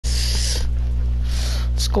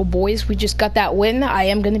go, boys. We just got that win. I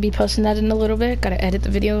am gonna be posting that in a little bit. Gotta edit the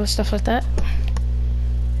video and stuff like that.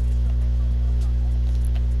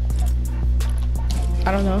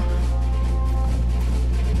 I don't know.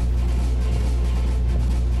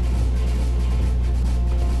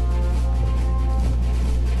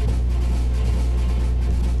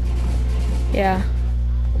 Yeah.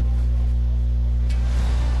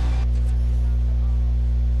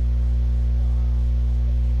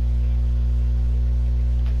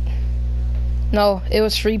 No, it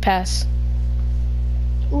was free pass.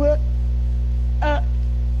 What?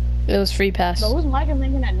 It was free pass. But who's Micah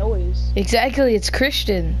making that noise? Exactly, it's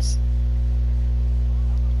Christians.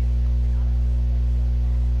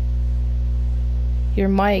 Your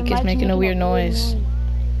mic is making a weird noise.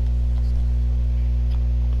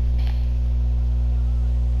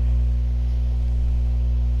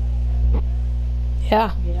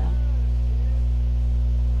 Yeah. Yeah.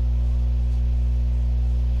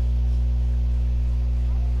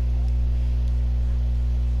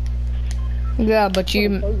 Yeah, but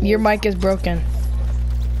your mic is broken.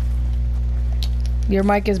 Your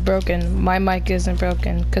mic is broken. My mic isn't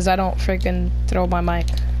broken because I don't freaking throw my mic.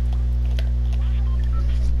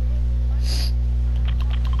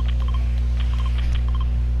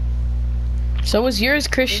 So was yours,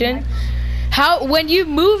 Christian. How, when you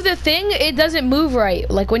move the thing, it doesn't move right.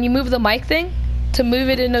 Like when you move the mic thing, to move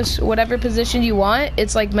it in whatever position you want,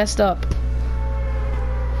 it's like messed up.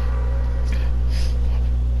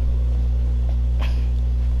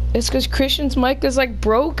 It's because Christian's mic is like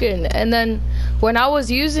broken, and then when I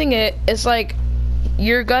was using it, it's like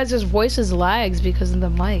your guys' voices lags because of the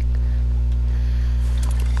mic.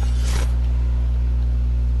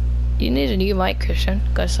 You need a new mic, Christian.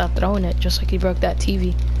 Gotta stop throwing it, just like you broke that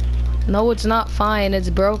TV. No, it's not fine, it's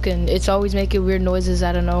broken. It's always making weird noises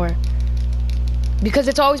out of nowhere. Because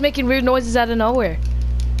it's always making weird noises out of nowhere.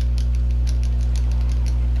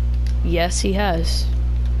 Yes, he has.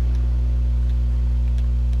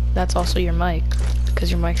 That's also your mic,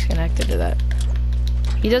 because your mic's connected to that.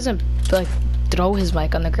 He doesn't like throw his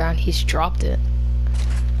mic on the ground, he's dropped it.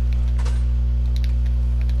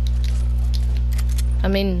 I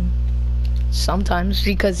mean, sometimes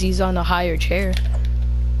because he's on a higher chair.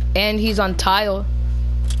 And he's on tile.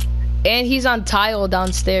 And he's on tile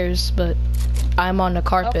downstairs, but I'm on the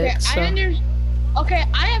carpet, okay, so. Okay,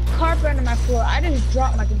 I have carpet under my floor. I just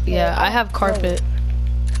dropped my controller. Yeah, I have carpet.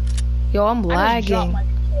 Yo, I'm lagging.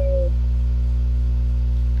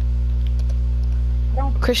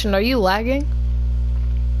 Christian, are you lagging?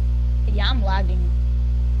 Yeah, I'm lagging.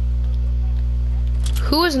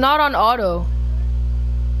 Who is not on auto?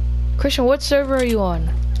 Christian, what server are you on?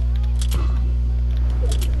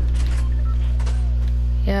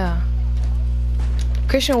 Yeah.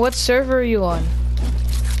 Christian, what server are you on?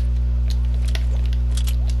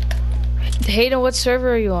 Hayden, what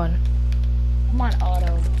server are you on? I'm on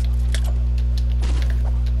auto.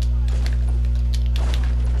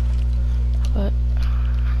 What?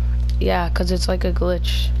 Yeah, cause it's like a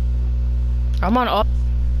glitch. I'm on auto.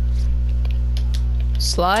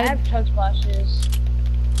 Slide? I have chug splashes.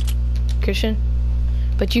 Christian?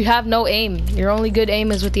 But you have no aim. Your only good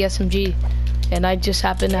aim is with the SMG. And I just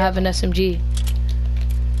happen to have an SMG.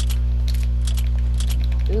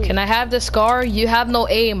 Ooh. Can I have the scar? You have no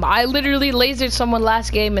aim. I literally lasered someone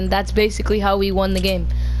last game, and that's basically how we won the game.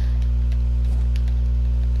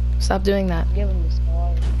 Stop doing that. Give him the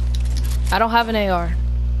scar. I don't have an AR.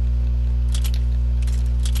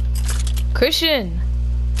 Christian!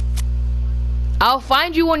 I'll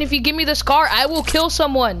find you one if you give me the scar. I will kill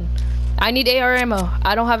someone. I need AR ammo.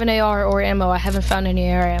 I don't have an AR or ammo. I haven't found any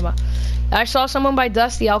AR ammo. I saw someone by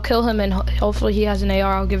Dusty. I'll kill him and hopefully he has an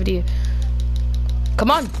AR. I'll give it to you. Come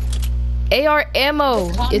on. AR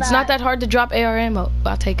ammo. It's not that hard to drop AR ammo.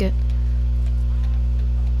 I'll take it.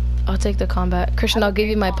 I'll take the combat. Christian, I'll give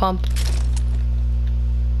you my pump.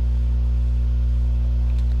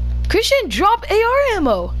 Christian, drop AR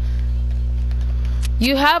ammo.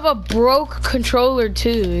 You have a broke controller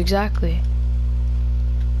too. Exactly.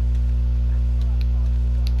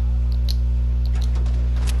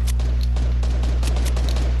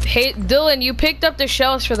 Hey, Dylan, you picked up the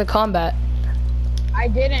shells for the combat. I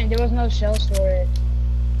didn't. There was no shells for it.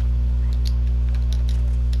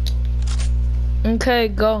 Okay,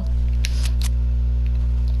 go.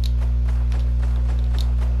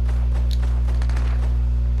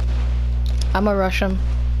 I'ma rush him.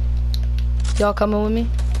 Y'all coming with me?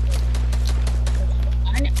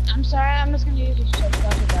 I'm sorry. I'm just gonna use this chug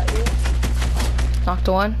splash without you. Knocked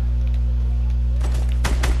one.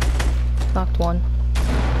 Knocked one.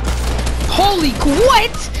 Holy,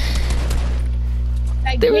 what?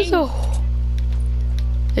 Like, There was a...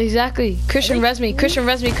 Exactly. Christian, res me. Christian,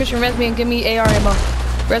 res me. Christian, res me and give me AR ammo.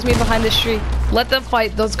 Res me behind this tree. Let them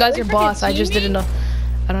fight. Those guys are boss. I just didn't know.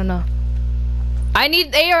 I don't know. I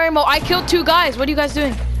need AR ammo. I killed 2 guys. What are you guys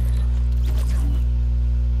doing?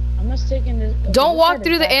 I'm just taking this. Don't walk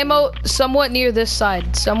through the ammo somewhat near this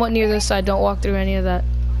side. Somewhat near this side. Don't walk through any of that.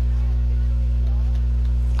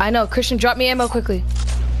 I know. Christian, drop me ammo quickly.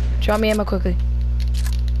 Drop me ammo quickly.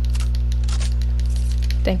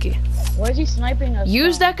 Thank you. Where's he sniping us?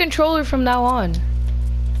 Use that controller from now on.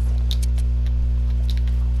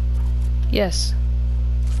 Yes.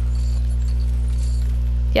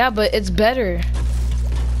 Yeah, but it's better.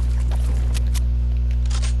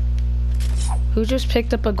 Who just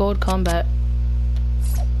picked up a gold combat?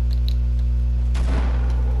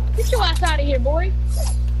 Get your ass out of here, boy.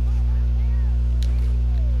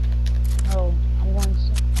 Oh, I'm going.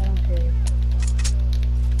 I don't care.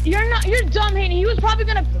 You're not. You're dumb, Hayden. He was probably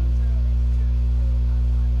gonna.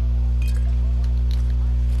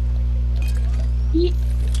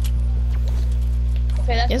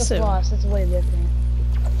 Okay, that's Yes, the sir. floss. That's way different.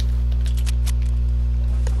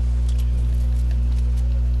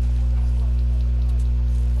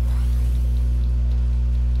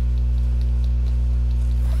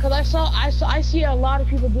 Cause I see a lot of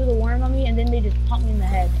people do the worm on me, and then they just pump me in the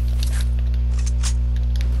head.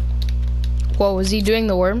 Whoa, was he doing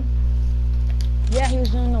the worm? Yeah, he was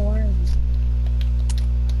doing the worm.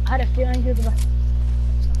 I had a feeling he was about.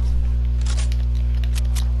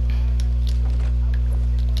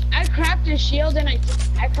 I cracked his shield and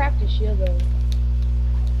I cracked his shield though.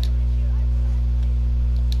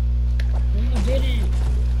 No, he didn't.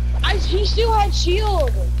 He still had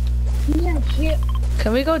shield. He had shield.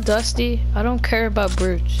 Can we go Dusty? I don't care about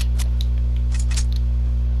brutes.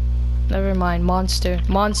 Never mind. Monster.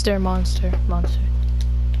 Monster, monster, monster.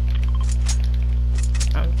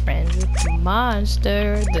 I'm friends with the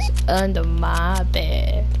monster that's under my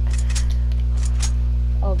bed.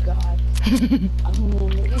 Oh god.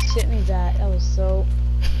 You sent me that. That was so.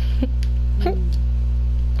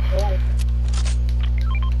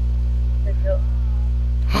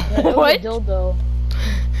 What? Dildo.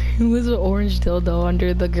 It was an orange dildo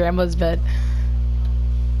under the grandma's bed.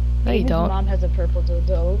 No, you His don't. mom has a purple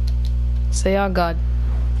dildo. Say on God.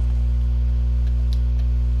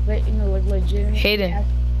 Wait, you know, like legit. Hayden.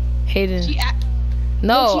 Hayden. She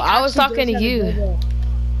No, she I was actually talking to does have a you. dildo.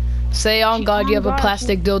 Say on She- God you on have a God,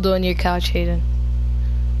 plastic dildo in your couch, Hayden.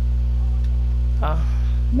 Oh.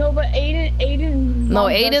 No, but Aiden. No,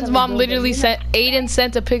 does Aiden's have a mom dildo. literally You know- sent. Aiden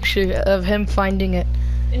sent a picture of him finding it.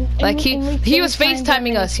 and Like we he was FaceTimed him FaceTiming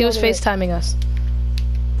and us. He was showed it. FaceTiming us.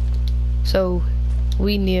 So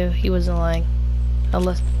we knew he wasn't lying.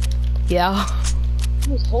 Unless, yeah.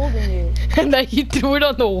 He was holding you. And then he threw it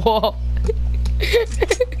on the wall.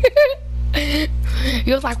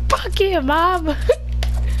 He was like, "Fuck you, mom."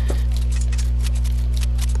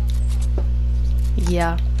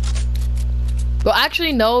 Yeah. Well,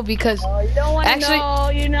 actually no, because Oh, you don't want to Actually- know.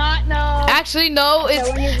 You not know. actually no, Okay,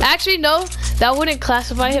 when you- it's actually no. That wouldn't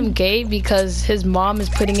classify him gay because his mom is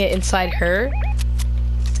putting it inside her.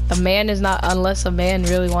 A man is not, unless a man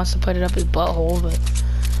really wants to put it up his butthole, but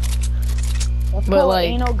Let's but go, like-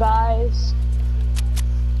 anal guys.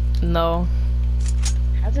 no.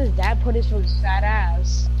 How's his dad put his fat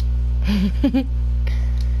ass?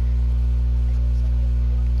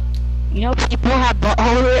 You know, people have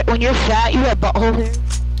butthole hair. When you're fat, you have butthole hair.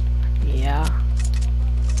 Yeah.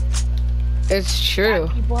 It's true.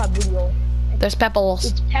 Fat people have booty hole. There's Pepples.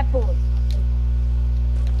 It's peppers.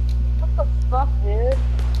 What the fuck, dude?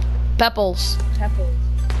 Pepples. Peppers.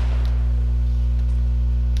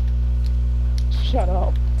 Shut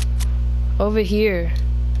up. Over here.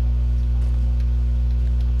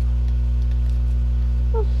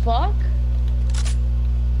 What the fuck?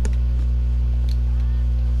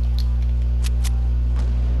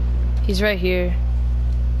 He's right here.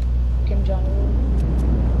 Kim Jong-un.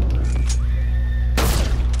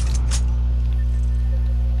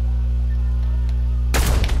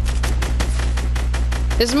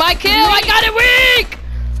 This is my kill! I got it weak!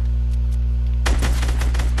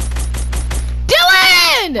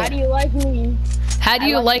 Dylan! How do you like me? How do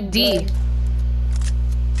you I like him D? good.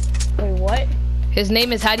 Wait, what? His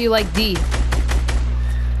name is How Do You Like D?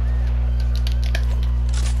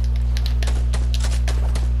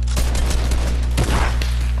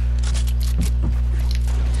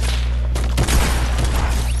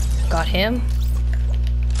 Got him.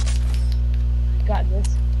 Got this.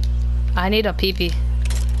 I need a peepee.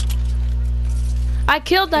 I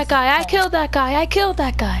killed that guy. I killed that guy. I killed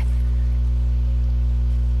that guy.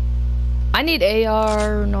 I need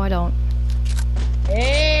AR. No, I don't.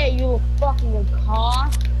 Hey, you fuck. fucking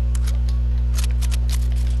cock.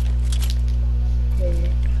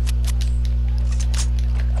 Okay.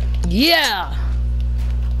 Yeah.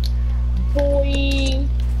 Boy.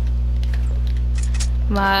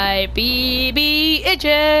 My BB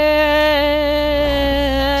itches.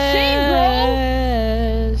 Same,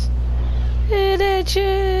 It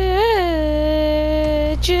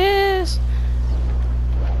itches.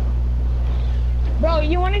 Bro,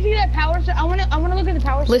 you want to see that power? I want to look at the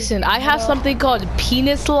power. Listen, I have something called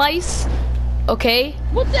penis lice. Okay.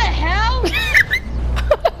 What the hell?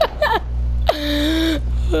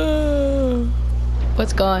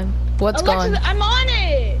 What's gone? What's Alexis, gone? I'm on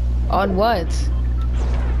it. On what?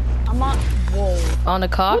 I'm on. Whoa. On a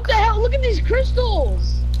cock? What the hell? Look at these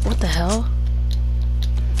crystals. What the hell?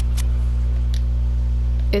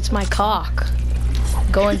 It's my cock.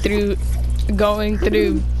 Going through.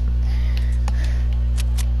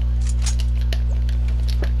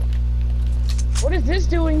 What is this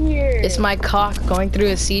doing here? It's my cock going through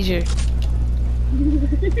a seizure.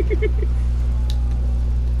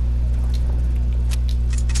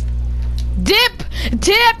 Dip!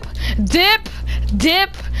 Dip! Dip!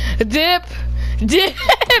 Dip! Dip! Dip!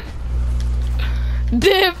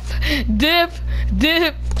 Dip! Dip!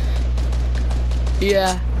 Dip!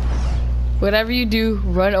 Yeah. Whatever you do,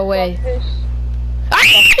 run away. Ah,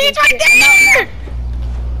 he's right there!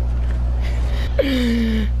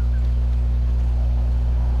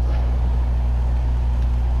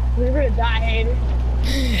 We're gonna die, Hayden.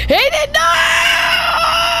 Hayden,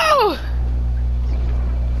 no!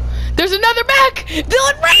 There's another mech!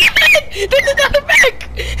 Dylan, run! There's another mech!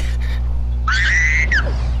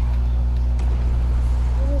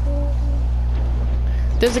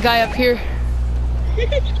 There's a guy up here.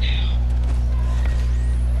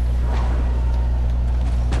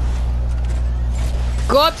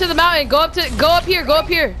 Go up to the mountain. Go up here. Go up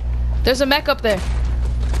here. There's a mech up there.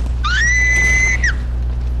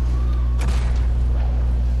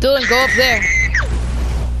 Dylan, go up there.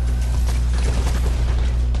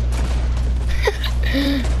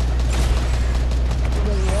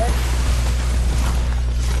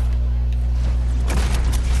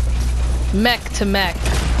 Mech to mech.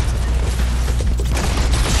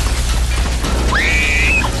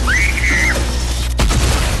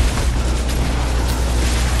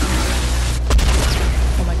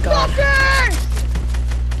 Oh my god.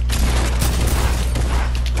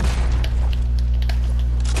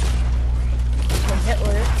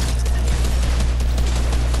 Hitler.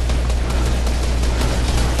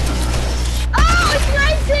 Oh, I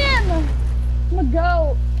sniped him! I'm gonna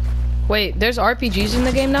go. Wait, there's RPGs in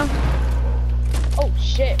the game now? Oh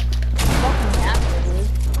shit. Fucking asshole, dude.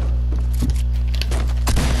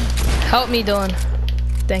 Help me, Dylan.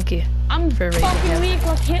 Thank you. I'm For raising fucking him. weak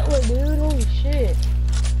like Hitler, dude. Holy shit.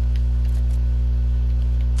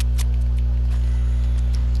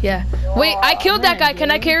 Yeah. Wait, I killed that man, guy.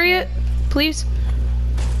 Can I dude. carry it? Please?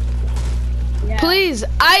 Yeah. Please.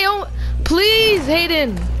 Please,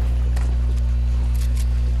 Hayden.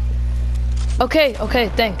 Okay,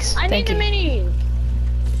 thanks. I Thank need the you. minis.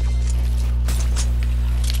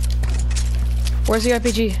 Where's the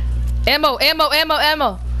RPG? Ammo.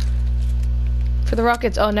 For the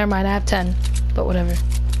rockets. Oh, never mind. I have 10. But whatever.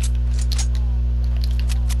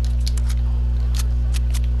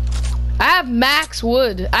 I have max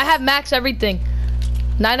wood. I have max everything.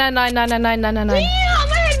 999. Damn, I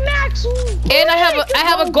had max. And I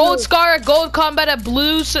have a gold scar, a gold combat, a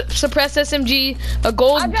blue suppressed SMG, a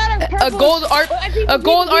gold I got a purple gold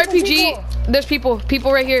RPG. people. There's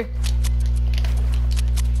people right here.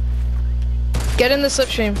 Get in the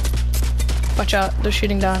slipstream. Watch out, they're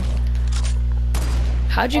shooting down.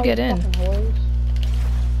 How'd you get in?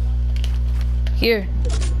 Here,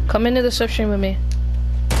 come into the slipstream with me.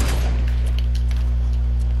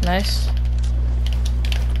 Nice.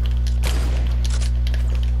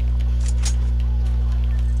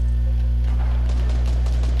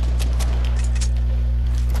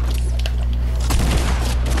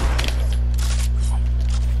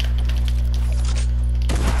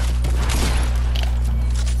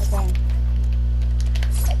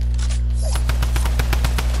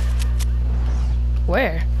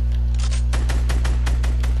 Where?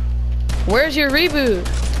 Where's your reboot?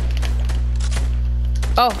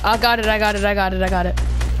 Oh, I got it.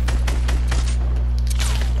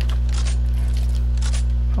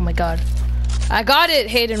 Oh my god. I got it,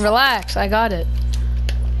 Hayden, relax. I got it.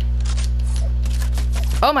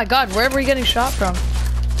 Oh my god, where are we getting shot from?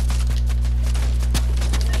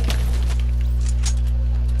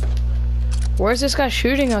 Where's this guy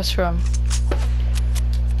shooting us from?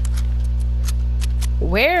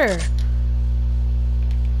 Where?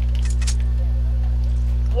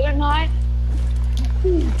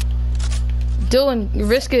 Dylan,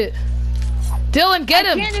 risk it. Dylan, get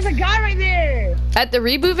him! There's a guy right there! At the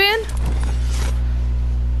reboot van?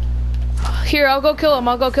 Here, I'll go kill him,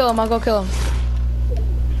 I'll go kill him.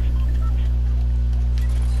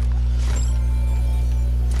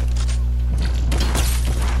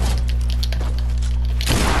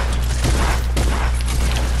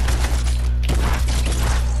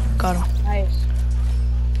 Got him. Nice.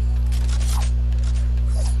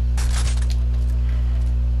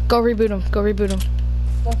 Go reboot him.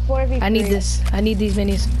 The 4v3. I need this. I need these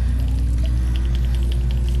minis.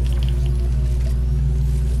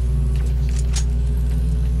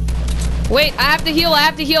 Wait, I have to heal.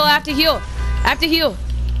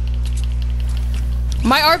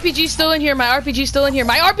 My RPG's still in here. My RPG's still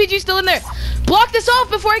in there. Block this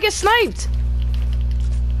off before I get sniped.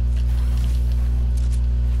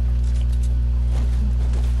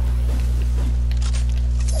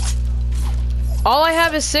 All I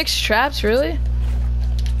have is 6 traps, really?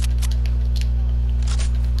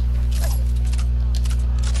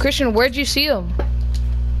 Christian, where'd you see them?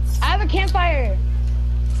 I have a campfire.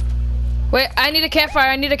 Wait, I need a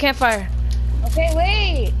campfire. Okay,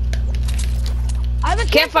 wait. I have a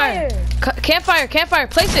campfire. Campfire.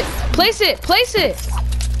 Place it.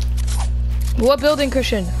 What building,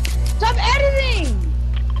 Christian? Stop editing.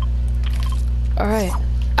 All right,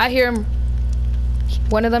 I hear him.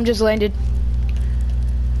 One of them just landed.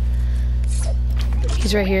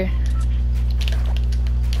 He's right here.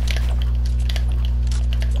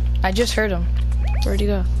 I just heard him. Where'd he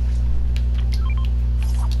go?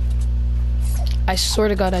 I swear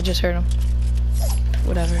to God, I just heard him.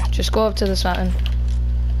 Whatever. Just go up to this mountain.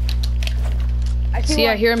 See,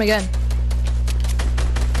 I hear him again.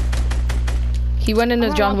 He went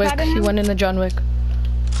into John Wick.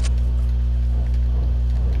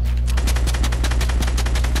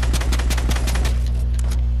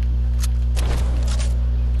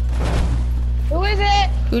 Who is it?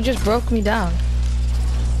 Who just broke me down?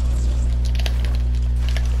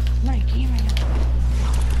 My game right now.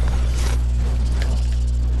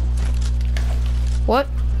 What?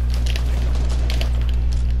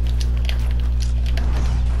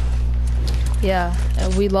 Yeah,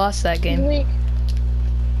 we lost that game. Weak.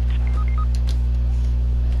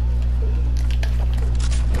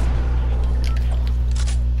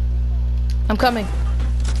 I'm coming.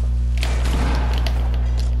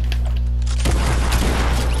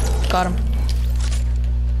 Got him.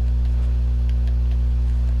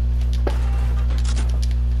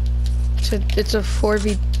 It's a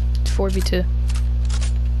 4v2.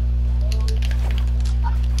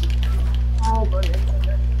 Oh,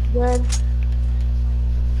 good.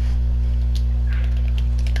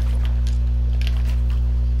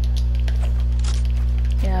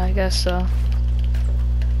 Yeah, I guess so.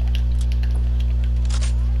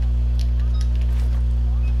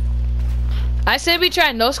 I say we try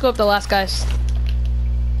and no-scope the last guys.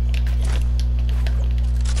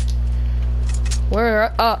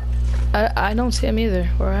 Where are, I don't see them either.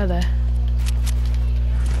 Where are they?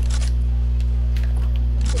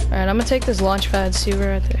 Alright, I'm gonna take this launch pad, see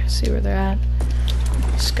where they're at.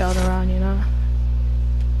 Scout around, you know.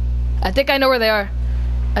 I think I know where they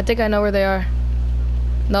are.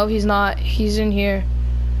 No, he's not. He's in here.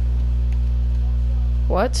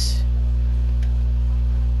 What?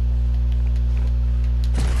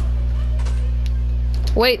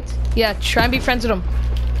 Wait. Yeah, try and be friends with him.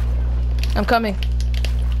 I'm coming.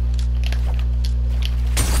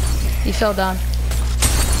 He fell down.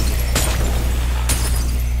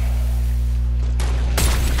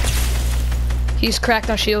 He's cracked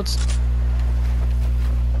on shields.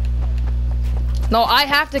 No, I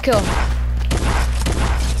have to kill him.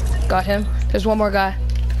 Got him. There's one more guy.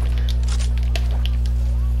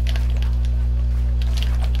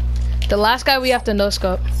 The last guy we have to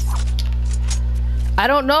no-scope. I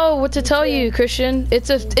don't know what to tell you, Christian.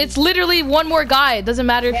 It's literally one more guy. It doesn't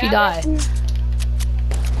matter if you die.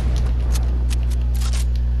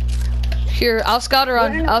 Here, I'll scout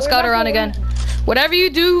around. I'll scout around again. Whatever you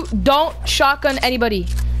do, don't shotgun anybody.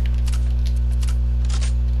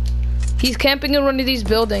 He's camping in one of these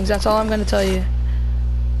buildings. That's all I'm gonna tell you.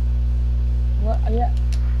 Yeah.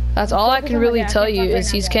 That's all I can really tell you is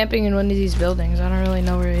he's camping in one of these buildings. I don't really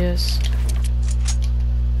know where he is.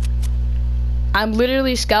 I'm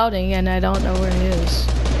literally scouting and I don't know where he is.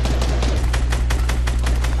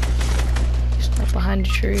 He's not behind a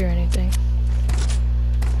tree or anything.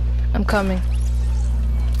 I'm coming.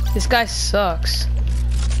 This guy sucks.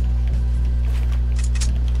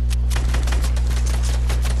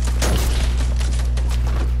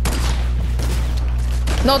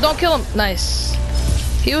 No, don't kill him. Nice.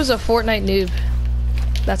 He was a Fortnite noob.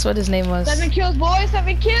 That's what his name was. 7 kills, boys.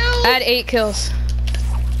 7 kills. I had 8 kills.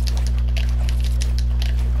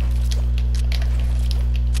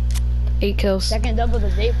 Eight kills. Second double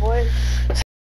the date, boys.